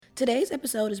Today's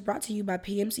episode is brought to you by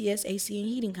PMCS AC and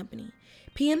Heating Company.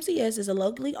 PMCS is a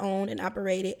locally owned and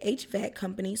operated HVAC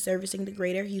company servicing the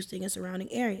greater Houston and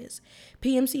surrounding areas.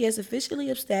 PMCS officially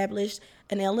established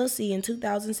an LLC in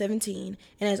 2017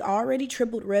 and has already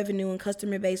tripled revenue and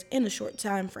customer base in a short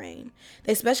time frame.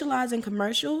 They specialize in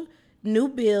commercial, new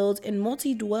builds, and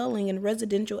multi-dwelling and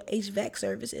residential HVAC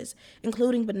services,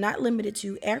 including but not limited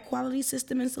to air quality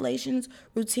system installations,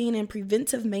 routine and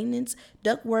preventive maintenance,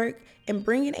 ductwork, and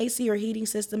bringing AC or heating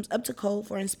systems up to code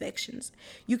for inspections.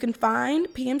 You can find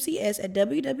PMCS at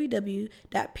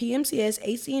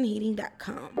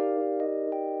www.pmcsacandheating.com.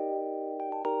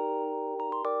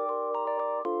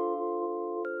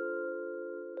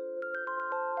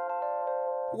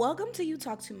 Welcome to You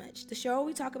Talk Too Much, the show where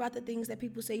we talk about the things that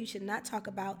people say you should not talk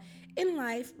about in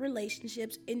life,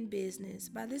 relationships, and business.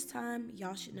 By this time,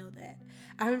 y'all should know that.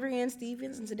 I'm Bri'Ann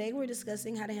Stevens, and today we're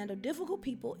discussing how to handle difficult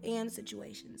people and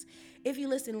situations. If you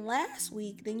listened last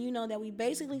week, then you know that we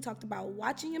basically talked about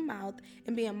watching your mouth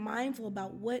and being mindful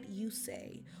about what you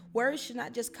say. Words should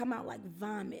not just come out like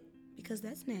vomit, because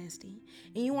that's nasty,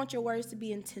 and you want your words to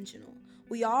be intentional.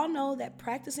 We all know that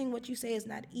practicing what you say is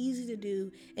not easy to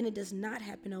do, and it does not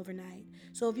happen overnight.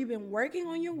 So if you've been working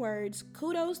on your words,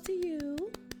 kudos to you.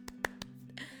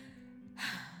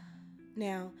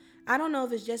 Now, I don't know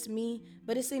if it's just me,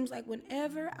 but it seems like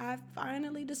whenever I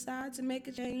finally decide to make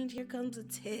a change, here comes a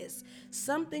test.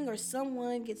 Something or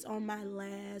someone gets on my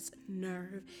last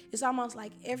nerve. It's almost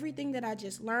like everything that I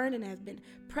just learned and have been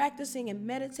practicing and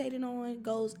meditating on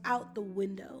goes out the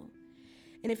window.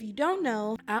 And if you don't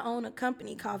know, I own a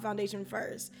company called Foundation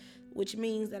First, which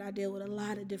means that I deal with a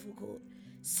lot of difficult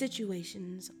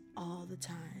situations all the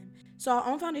time. So I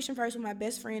own Foundation First with my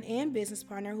best friend and business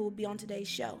partner who will be on today's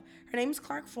show. Her name is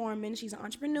Klarke Foreman. She's an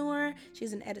entrepreneur.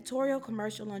 She's an editorial,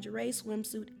 commercial, lingerie,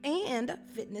 swimsuit, and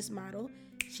fitness model.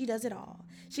 She does it all.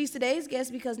 She's today's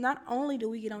guest because not only do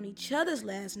we get on each other's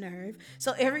last nerve,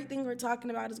 so everything we're talking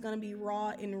about is going to be raw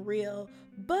and real,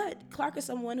 but Klarke is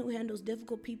someone who handles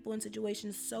difficult people and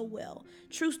situations so well.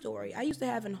 True story. I used to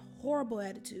have a horrible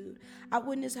attitude. I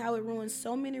witnessed how it ruined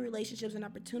so many relationships and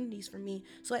opportunities for me.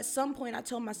 So at some point I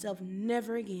told myself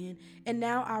never again, and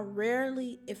now I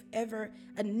rarely, if ever,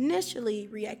 initially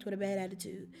react with a bad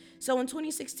attitude. So in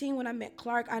 2016 when I met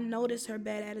Klarke, I noticed her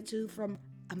bad attitude from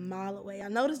a mile away. I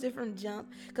noticed it from jump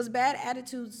because bad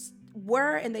attitudes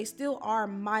were and they still are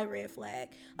my red flag.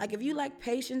 Like if you lack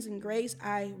patience and grace,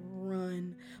 I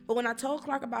run. But when I told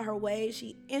Klarke about her ways,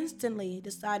 she instantly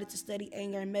decided to study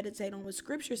anger and meditate on what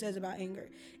scripture says about anger.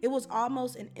 It was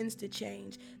almost an instant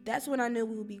change. That's when I knew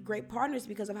we would be great partners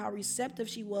because of how receptive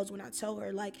she was when I told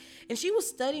her. And she was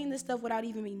studying this stuff without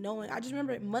even me knowing. I just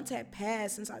remember months had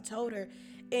passed since I told her,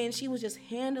 and she was just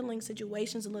handling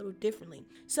situations a little differently.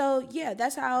 So yeah,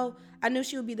 that's how I knew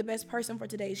she would be the best person for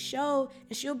today's show,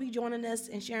 and she'll be joining us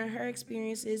and sharing her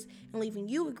experiences and leaving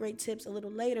you with great tips a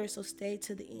little later, so stay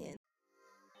to the end.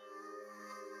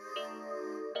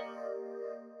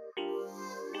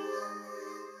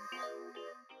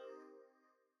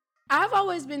 I've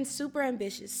always been super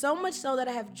ambitious, so much so that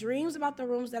I have dreams about the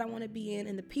rooms that I want to be in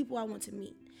and the people I want to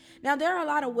meet. Now, there are a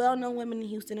lot of well-known women in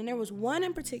Houston, and there was one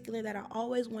in particular that I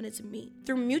always wanted to meet.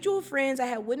 Through mutual friends, I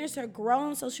had witnessed her grow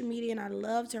on social media, and I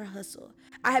loved her hustle.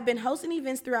 I had been hosting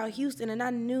events throughout Houston, and I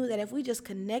knew that if we just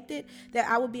connected, that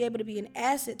I would be able to be an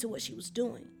asset to what she was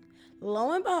doing.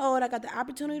 Lo and behold, I got the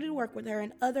opportunity to work with her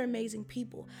and other amazing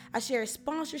people. I shared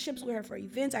sponsorships with her for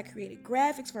events. I created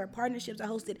graphics for her partnerships. I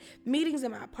hosted meetings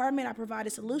in my apartment. I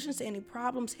provided solutions to any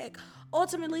problems. Heck,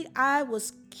 ultimately, I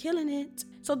was killing it.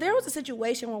 So there was a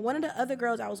situation where one of the other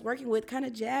girls I was working with kind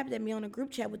of jabbed at me on a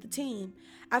group chat with the team.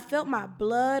 I felt my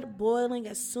blood boiling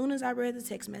as soon as I read the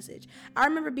text message. I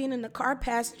remember being in the car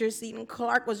passenger seat and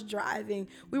Klarke was driving.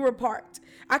 We were parked.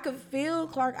 I could feel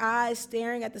Klarke's eyes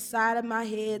staring at the side of my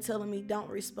head telling me don't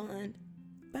respond.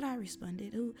 But I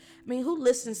responded. Who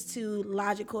listens to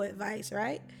logical advice,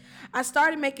 right? I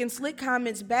started making slick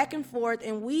comments back and forth,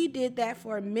 and we did that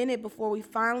for a minute before we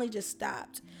finally just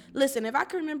stopped. Listen, if I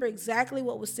could remember exactly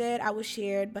what was said, I would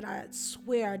share it, but I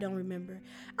swear I don't remember.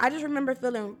 I just remember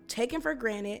feeling taken for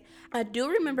granted. I do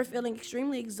remember feeling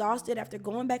extremely exhausted after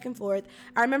going back and forth.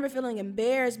 I remember feeling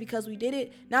embarrassed because we did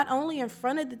it not only in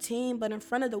front of the team, but in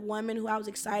front of the woman who I was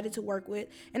excited to work with,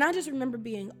 and I just remember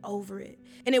being over it.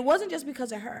 And it wasn't just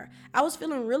because of her. I was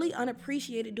feeling really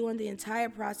unappreciated during the entire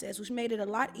process, which made it a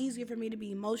lot easier for me to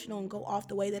be emotional and go off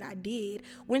the way that I did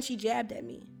when she jabbed at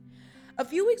me. A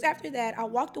few weeks after that, I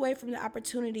walked away from the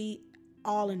opportunity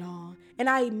all in all, and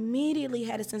I immediately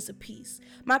had a sense of peace.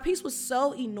 My peace was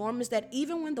so enormous that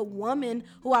even when the woman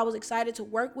who I was excited to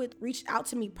work with reached out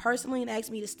to me personally and asked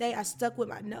me to stay, I stuck with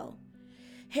my no.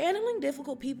 Handling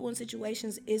difficult people and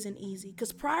situations isn't easy,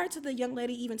 because prior to the young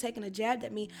lady even taking a jab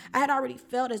at me, I had already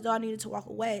felt as though I needed to walk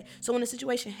away. So when the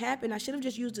situation happened, I should have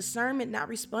just used discernment, not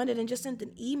responded, and just sent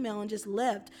an email and just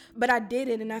left. But I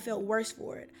didn't, and I felt worse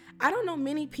for it. I don't know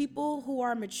many people who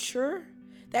are mature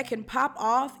that can pop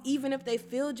off even if they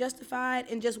feel justified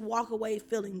and just walk away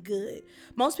feeling good.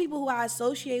 Most people who I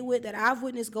associate with that I've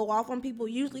witnessed go off on people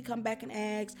usually come back and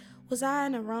ask, was I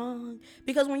in the wrong?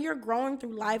 Because when you're growing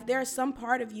through life, there is some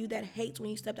part of you that hates when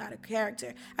you stepped out of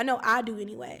character. I know I do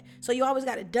anyway. So you always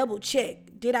got to double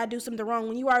check. Did I do something wrong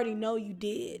when you already know you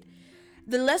did?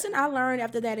 The lesson I learned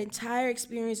after that entire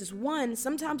experience is, one,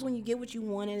 sometimes when you get what you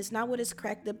want and it's not what it's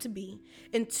cracked up to be.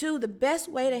 And two, the best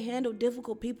way to handle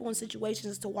difficult people and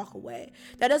situations is to walk away.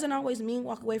 That doesn't always mean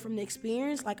walk away from the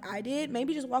experience like I did.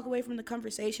 Maybe just walk away from the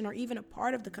conversation or even a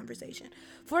part of the conversation.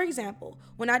 For example,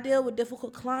 when I deal with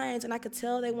difficult clients and I could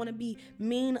tell they want to be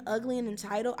mean, ugly, and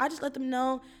entitled, I just let them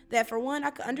know that, for one,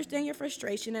 I could understand your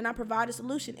frustration and I provide a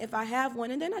solution if I have one,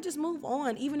 and then I just move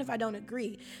on even if I don't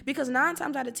agree. Because 9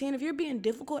 times out of 10, if you're being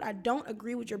difficult, I don't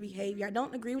agree with your behavior. I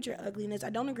don't agree with your ugliness. I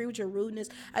don't agree with your rudeness.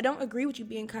 I don't agree with you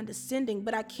being condescending,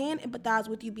 but I can empathize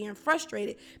with you being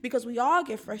frustrated, because we all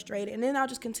get frustrated, and then I'll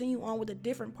just continue on with a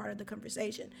different part of the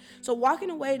conversation. So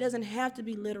walking away doesn't have to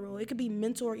be literal. It could be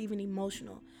mental or even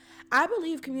emotional. I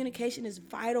believe communication is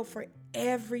vital for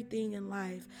everything in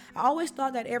life. I always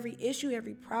thought that every issue,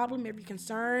 every problem, every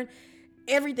concern,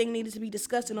 everything needed to be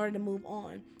discussed in order to move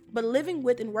on. But living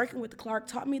with and working with Klarke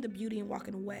taught me the beauty in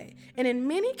walking away. And in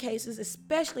many cases,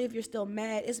 especially if you're still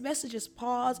mad, it's best to just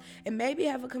pause and maybe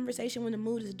have a conversation when the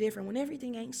mood is different, when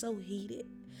everything ain't so heated.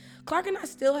 Klarke and I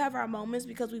still have our moments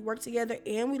because we work together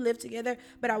and we live together,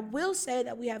 but I will say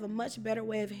that we have a much better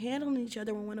way of handling each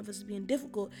other when one of us is being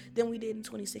difficult than we did in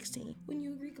 2016. Wouldn't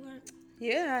you agree, Klarke?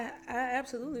 Yeah, I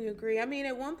absolutely agree. I mean,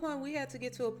 at one point we had to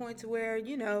get to a point to where,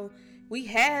 we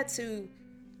had to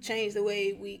change the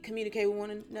way we communicate with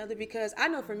one another, because I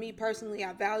know for me personally,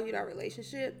 I valued our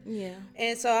relationship. Yeah.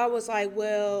 And so I was like,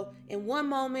 well, in one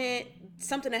moment,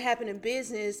 something that happened in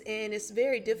business, and it's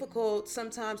very difficult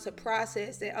sometimes to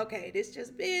process that, okay, this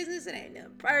just business, it ain't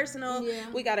nothing personal. Yeah.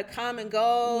 We got a common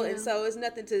goal, Yeah. and so it's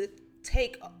nothing to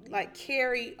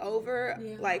carry over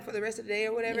for the rest of the day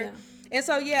or whatever. Yeah. And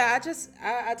so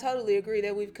I totally agree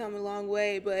that we've come a long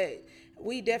way, but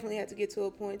we definitely had to get to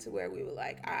a point to where we were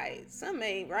like, all right, something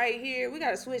ain't right here. We got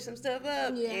to switch some stuff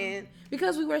up. Yeah. And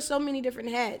because we wear so many different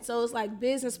hats. So it's like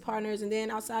business partners, and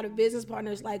then outside of business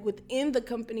partners, like within the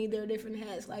company, there are different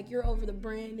hats. Like you're over the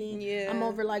branding. Yeah. I'm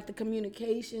over like the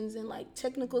communications and like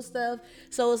technical stuff.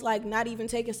 So it's like not even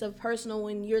taking stuff personal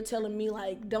when you're telling me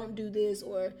like, don't do this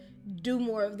or do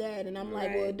more of that. And I'm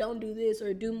like, well, don't do this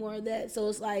or do more of that. So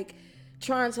it's like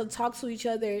trying to talk to each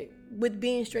other with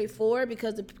being straightforward,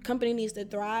 because the company needs to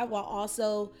thrive, while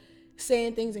also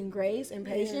saying things in grace and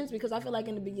patience. Because I feel like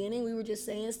in the beginning we were just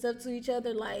saying stuff to each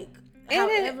other like,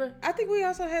 however. I think we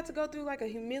also had to go through like a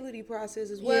humility process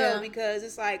as well, because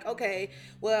it's like, okay,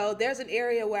 well, there's an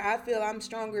area where I feel I'm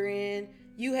stronger in.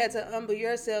 You had to humble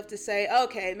yourself to say,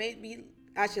 okay, maybe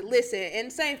I should listen. And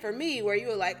same for me, where you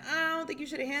were like, I don't think you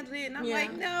should have handled it. And I'm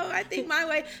like, no, I think my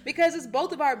way, because it's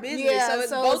both of our business. So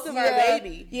it's both of our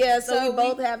baby. Yeah, so we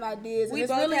both have ideas. And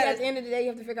it's really at the end of the day, you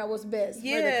have to figure out what's best for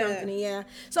the company. Yeah.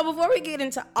 So before we get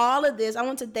into all of this, I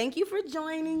want to thank you for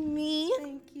joining me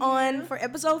for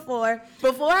episode 4.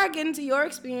 Before I get into your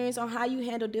experience on how you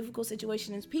handle difficult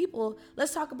situations as people,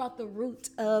 let's talk about the root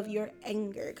of your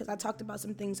anger, because I talked about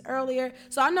some things earlier.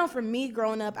 So I know for me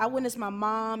growing up, I witnessed my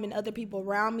mom and other people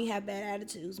around me have bad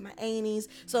attitudes, my aunties.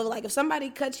 So like if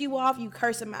somebody cuts you off, you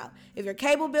curse them out. If your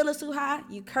cable bill is too high,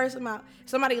 you curse them out. If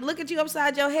somebody look at you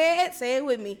upside your head, say it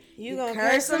with me, you gonna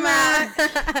curse them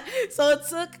out. So it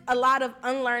took a lot of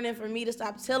unlearning for me to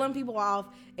stop telling people off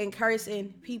and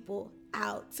cursing people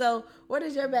out. So where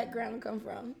does your background come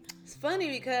from? It's funny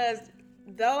because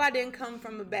though I didn't come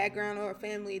from a background or a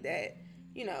family that,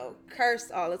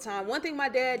 cursed all the time, one thing my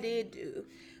dad did do,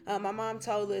 my mom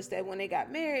told us that when they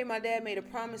got married, my dad made a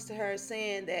promise to her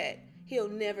saying that he'll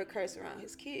never curse around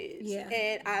his kids. Yeah.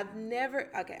 And I've never,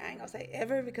 I ain't gonna say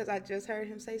ever, because I just heard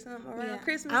him say something around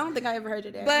Christmas. I don't think I ever heard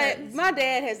your dad. But my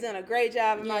dad has done a great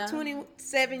job in my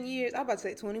 27 years, I'm about to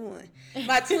say 21,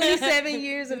 my 27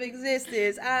 years of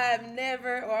existence. I've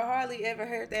never or hardly ever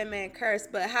heard that man curse.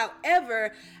 But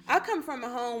however, I come from a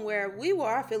home where we wore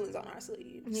our feelings on our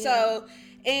sleeve. Yeah. So,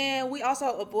 and we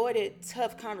also avoided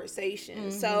tough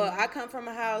conversations. Mm-hmm. So I come from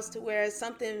a house to where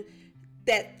something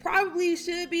that probably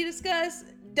should be discussed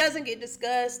doesn't get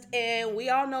discussed, and we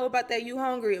all know about that "you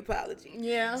hungry" apology.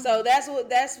 Yeah. So that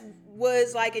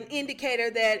was like an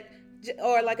indicator that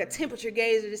or like a temperature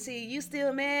gauger to see you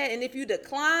still mad, and if you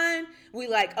decline, we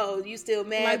like, oh, you still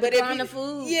mad. Like but decline if you, the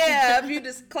food. yeah, if you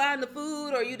decline the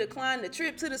food or you decline the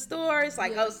trip to the store, it's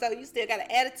like, oh, so you still got an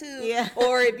attitude. Yeah.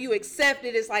 Or if you accept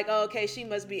it, it's like, oh, okay, she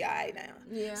must be all right now.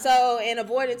 Yeah. So, and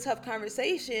avoiding tough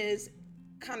conversations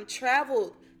kind of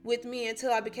traveled with me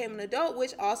until I became an adult,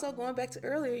 which also, going back to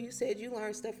earlier, you said you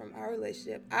learned stuff from our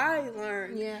relationship. I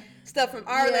learned stuff from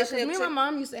our relationship. Me and my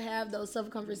mom used to have those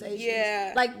tough conversations.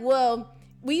 Yeah. Like, well,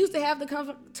 we used to have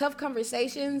the tough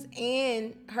conversations,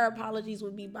 and her apologies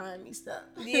would be buying me stuff.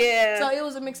 Yeah. So it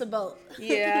was a mix of both.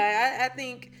 Yeah, I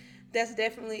think that's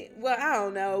definitely, well, I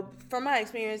don't know. From my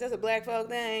experience, that's a black folk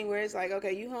thing where it's like,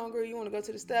 okay, you hungry, you want to go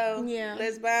to the stove? Yeah.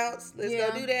 Let's bounce. Let's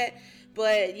go do that.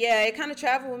 But yeah, it kind of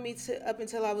traveled with me up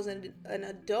until I was an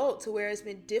adult, to where it's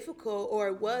been difficult, or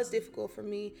it was difficult for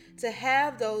me to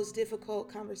have those difficult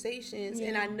conversations.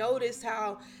 And I noticed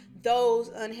how those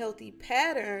unhealthy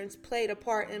patterns played a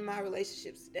part in my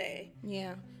relationships today.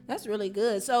 Yeah, that's really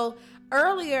good. So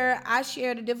earlier I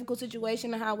shared a difficult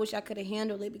situation and how I wish I could have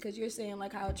handled it, because you're saying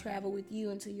like how it traveled with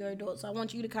you into your adult. So I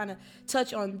want you to kind of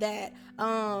touch on that,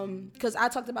 because I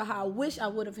talked about how I wish I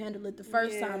would have handled it the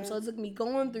first time. So it took me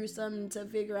going through something to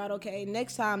figure out, okay,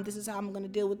 next time this is how I'm going to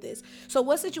deal with this. So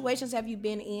what situations have you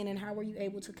been in, and how were you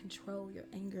able to control your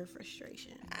anger,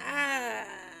 frustration?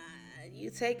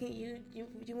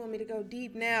 You want me to go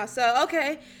deep now? So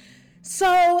okay,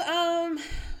 so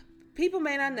people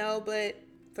may not know, but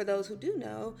for those who do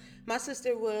know, my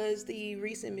sister was the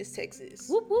recent Miss Texas.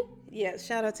 Whoop whoop. Yeah,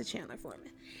 shout out to Chandler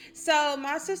Foreman. So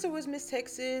my sister was Miss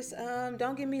Texas.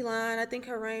 Don't get me lying, I think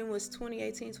her reign was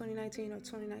 2018, 2019, or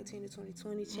 2019 to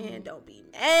 2020. Chan, don't be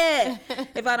mad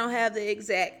if I don't have the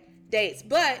exact dates.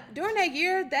 But during that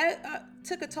year, that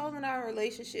took a toll on our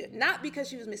relationship. Not because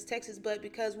she was Miss Texas, but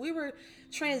because we were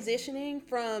transitioning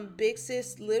from big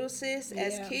sis, little sis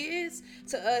as kids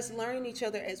to us learning each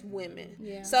other as women.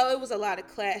 Yeah. So it was a lot of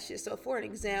clashes. So for an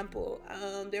example,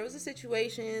 there was a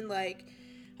situation like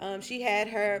she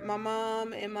had my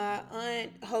mom and my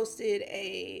aunt hosted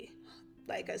a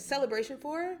celebration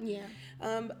for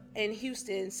her in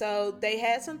Houston. So they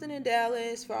had something in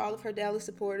Dallas for all of her Dallas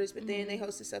supporters, but then they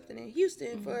hosted something in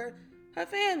Houston for her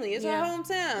family. It's her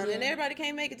hometown, and everybody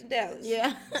can't make it to Dallas.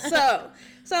 Yeah.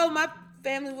 so my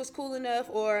family was cool enough,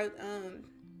 or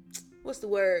what's the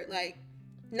word, like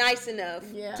nice enough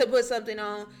to put something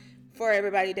on for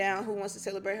everybody down who wants to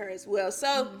celebrate her as well.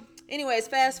 So anyways,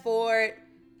 fast forward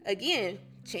again,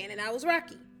 Chan and I was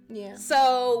rocky. Yeah.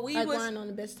 So we weren't on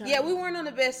the best terms. Yeah, we weren't on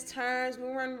the best terms. We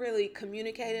weren't really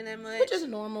communicating that much. Which is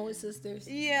normal with sisters.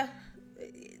 Yeah.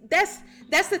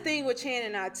 That's the thing with Chan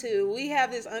and I too. We have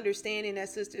this understanding that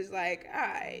sisters, like, all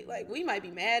right, like we might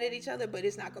be mad at each other, but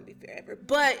it's not gonna be forever.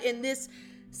 But in this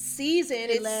season,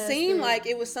 it seemed like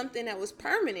it was something that was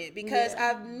permanent, because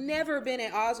I've never been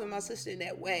at odds with my sister in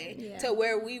that way, to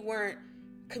where we weren't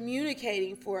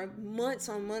communicating for months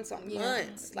on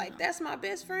months. Like, that's my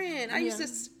best friend. I used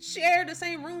to share the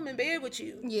same room in bed with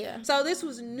you. Yeah. So this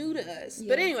was new to us.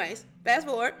 But anyways, fast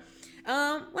forward. When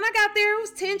I got there, it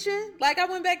was tension. Like, I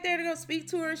went back there to go speak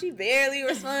to her, and she barely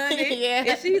responded.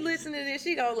 If she listened to this,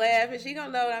 she gonna laugh, and she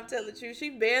gonna know that I'm telling the truth. She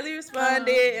barely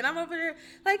responded, and I'm over there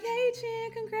like, hey,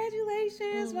 Chan,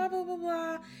 congratulations, blah, blah, blah,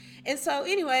 blah. And so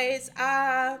anyways,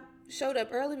 I showed up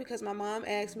early because my mom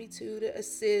asked me to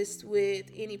assist with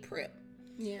any prep.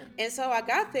 Yeah. And so I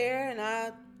got there, and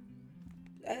I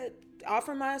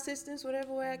offer my assistance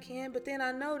whatever way I can, but then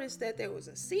I noticed that there was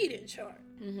a seating chart,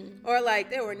 or like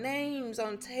there were names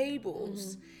on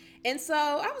tables. And so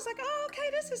I was like, oh, okay,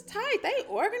 this is tight. They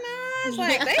organized.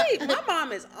 Like, my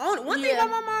mom is on it. One thing about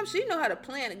my mom, she know how to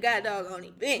plan a goddamn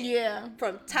event. Yeah.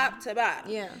 From top to bottom.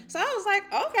 Yeah. So I was like,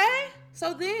 okay.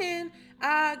 So then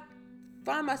I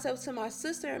find myself to my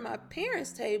sister and my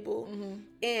parents' table,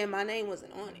 and my name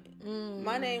wasn't on it.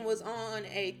 My name was on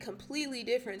a completely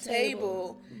different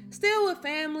table. Still with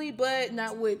family, but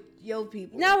not with your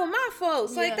people. Not with my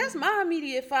folks. Like, that's my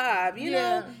immediate five, you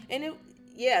know? And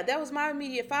that was my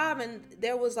immediate five, and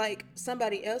there was like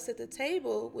somebody else at the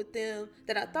table with them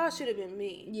that I thought should have been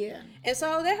me. Yeah. And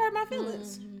so that hurt my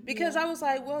feelings, because I was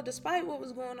like, well, despite what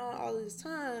was going on all this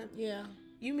time,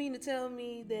 you mean to tell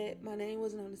me that my name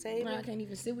wasn't on the table? I can't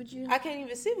even sit with you? I can't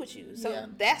even sit with you. So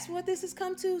that's what this has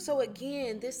come to. So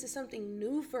again, this is something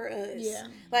new for us. Yeah.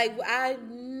 Like, I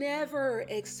never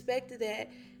expected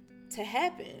that to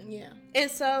happen. Yeah.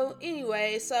 And so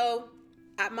anyway,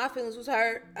 my feelings was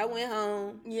hurt. I went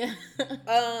home. Yeah.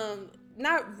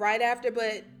 Not right after,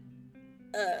 but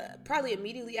probably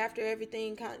immediately after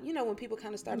everything, when people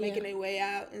kind of start making their way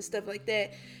out and stuff like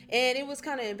that. And it was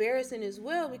kind of embarrassing as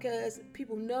well because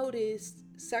people noticed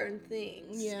certain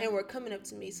things and were coming up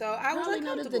to me. So I was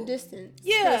uncomfortable. Noticed the distance.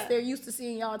 Yeah. Because they're used to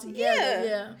seeing y'all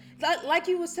together. Yeah. Like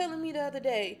you was telling me the other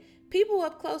day, people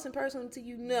up close and personal to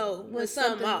when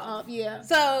something off. Yeah.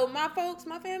 So my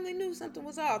family knew something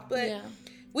was off. But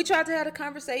we tried to have a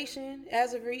conversation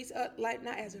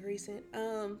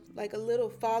like a little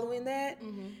following that,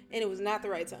 and it was not the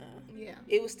right time. Yeah.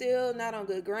 It was still not on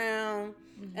good ground.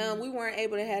 We weren't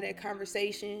able to have that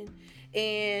conversation,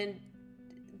 and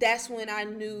that's when I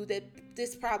knew that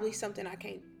this is probably something I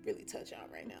can't really touch on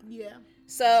right now. Yeah.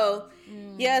 So,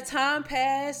 time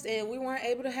passed, and we weren't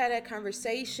able to have that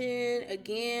conversation.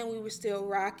 Again, we were still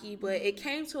rocky, but it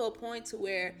came to a point to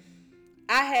where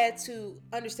I had to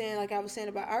understand, like I was saying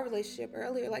about our relationship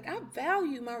earlier, like I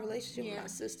value my relationship with my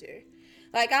sister.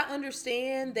 Like I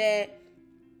understand that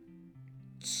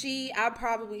I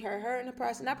probably hurt her in the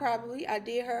process. I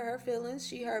did hurt her feelings.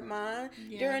 She hurt mine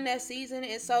during that season.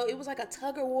 And so it was like a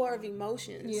tug of war of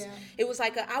emotions. Yeah. It was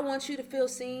like I want you to feel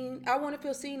seen. I want to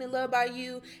feel seen and loved by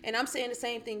you. And I'm saying the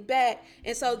same thing back.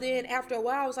 And so then after a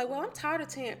while, I was like, well, I'm tired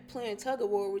of playing tug of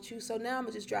war with you. So now I'm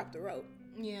going to just drop the rope.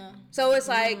 Yeah. So it's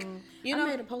like, I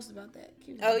made a post about that.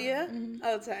 Oh, yeah?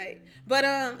 Oh, tight. But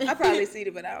I probably seen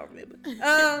it, but I don't remember.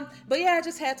 But yeah, I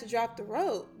just had to drop the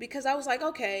rope because I was like,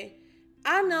 okay,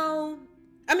 I know.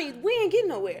 I mean, we ain't getting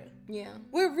nowhere. Yeah.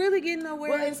 We're really getting nowhere.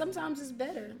 Well, and sometimes it's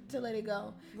better to let it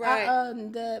go.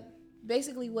 Right.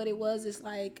 Basically what it was is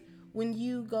like when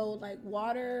you go like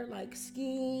water, like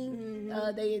skiing,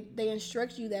 they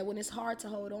instruct you that when it's hard to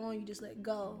hold on, you just let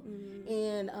go.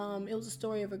 And it was a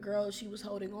story of a girl, she was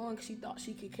holding on because she thought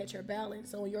she could catch her balance.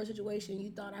 So in your situation,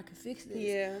 you thought I could fix this.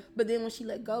 Yeah. But then when she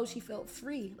let go, she felt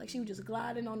free. Like she was just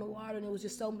gliding on the water and it was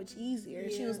just so much easier.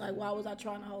 And she was like, why was I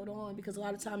trying to hold on? Because a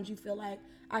lot of times you feel like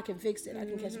I can fix it. I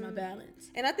can catch my balance.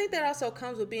 And I think that also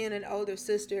comes with being an older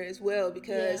sister as well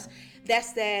because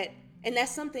that's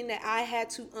something that I had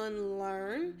to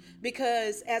unlearn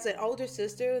because as an older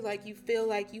sister, like you feel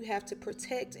like you have to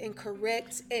protect and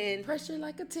correct and pressure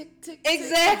like a tick tick.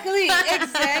 Exactly.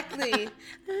 And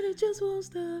it just won't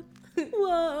stop.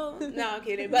 Whoa. No, I'm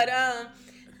kidding. But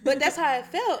that's how I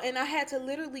felt, and I had to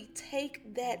literally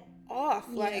take that off.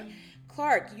 Like,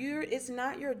 Klarke, it's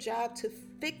not your job to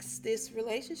fix this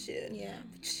relationship. Yeah.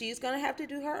 She's gonna have to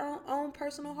do her own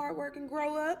personal hard work and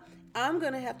grow up. I'm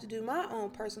going to have to do my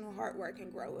own personal hard work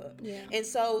and grow up. Yeah. And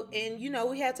so,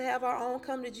 we had to have our own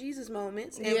come to Jesus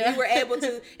moments. And we were able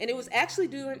to, and it was actually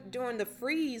during the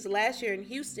freeze last year in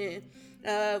Houston.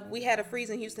 We had a freeze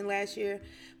in Houston last year.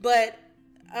 But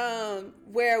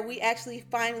where we actually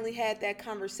finally had that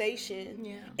conversation.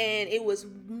 Yeah. And it was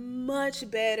much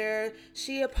better.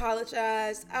 She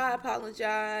apologized. I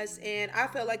apologized. And I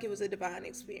felt like it was a divine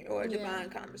experience or a divine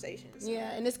conversation. So.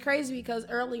 Yeah. And it's crazy because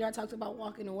earlier I talked about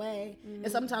walking away. And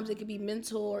sometimes it could be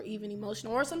mental or even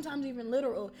emotional or sometimes even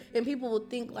literal. And people will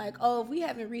think like, oh, if we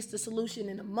haven't reached a solution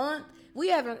in a month, we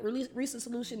haven't reached a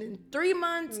solution in 3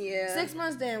 months, 6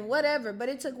 months, then whatever. But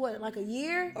it took like a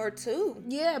year or 2.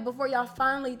 Yeah, before y'all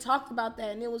finally talked about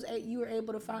that, and it was you were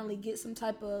able to finally get some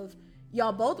type of.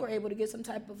 Y'all both were able to get some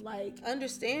type of like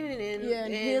understanding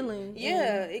and healing.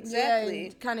 Yeah, exactly.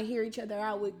 And kind of hear each other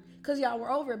out because y'all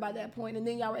were over it by that point, and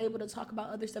then y'all were able to talk about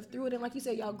other stuff through it. And like you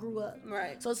said, y'all grew up.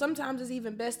 Right. So sometimes it's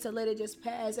even best to let it just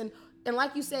pass. And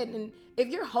like you said, and if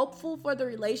you're hopeful for the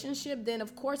relationship, then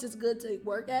of course it's good to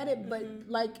work at it. But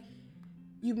like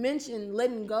you mentioned,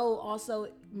 letting go also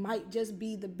might just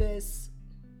be the best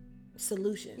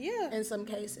solution in some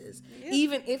cases.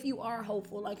 Even if you are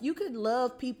hopeful, like you could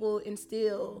love people and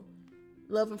still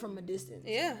love them from a distance.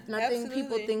 And I think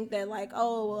people think that like,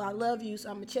 oh, well, I love you, so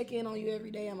I'm gonna check in on you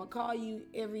every day, I'm gonna call you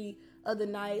every other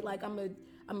night, like I'm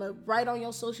gonna write on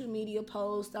your social media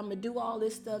post, I'm gonna do all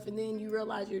this stuff, and then you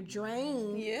realize you're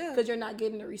drained because you're not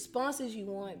getting the responses you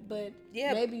want. But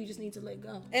maybe you just need to let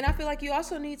go. And I feel like you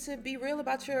also need to be real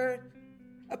about your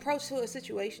approach to a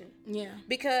situation.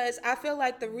 Because I feel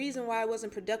like the reason why I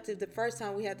wasn't productive the first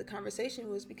time we had the conversation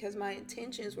was because my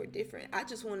intentions were different. I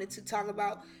just wanted to talk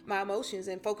about my emotions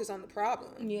and focus on the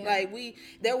problem. Like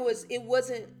it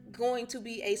wasn't going to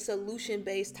be a solution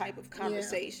based type of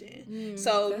conversation.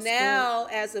 So now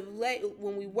as of late,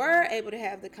 when we were able to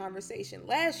have the conversation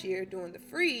last year during the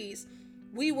freeze,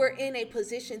 we were in a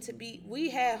position we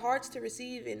had hearts to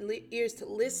receive and ears to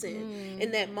listen in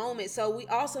that moment. So we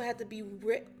also had to be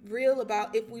real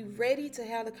about if we're ready to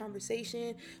have the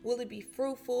conversation, will it be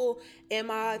fruitful?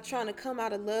 Am I trying to come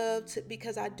out of love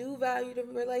because I do value the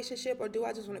relationship, or do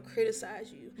I just want to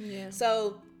criticize you?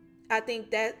 So I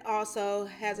think that also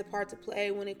has a part to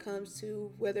play when it comes to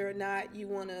whether or not you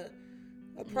want to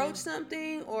approach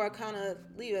something or kind of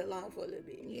leave it alone for a little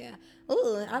bit. Yeah.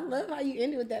 Oh, I love how you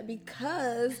ended with that,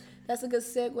 because that's a good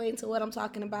segue into what I'm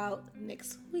talking about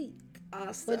next week.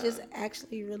 Awesome. Which is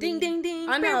actually really... Ding, ding, ding.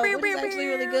 I know, Bow, which is bow, actually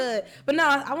bow. really good. But no,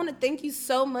 I want to thank you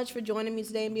so much for joining me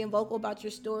today and being vocal about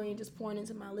your story and just pouring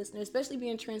into my listeners, especially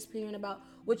being transparent about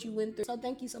what you went through. So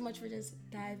thank you so much for just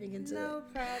diving into it. No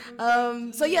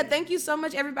problem. So yeah, thank you so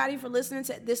much, everybody, for listening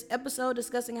to this episode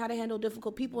discussing how to handle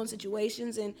difficult people and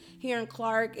situations, and hearing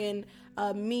Klarke and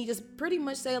me just pretty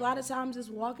much say a lot of times just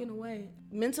walking away,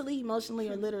 mentally, emotionally,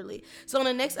 or literally. So in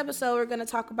the next episode, we're going to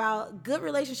talk about good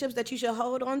relationships that you should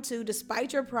hold on to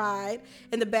despite your pride,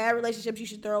 and the bad relationships you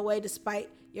should throw away despite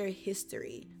your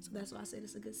history. So that's why I said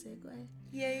it's a good segue.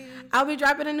 Yay. I'll be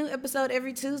dropping a new episode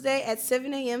every Tuesday at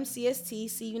 7 a.m. CST.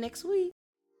 See you next week.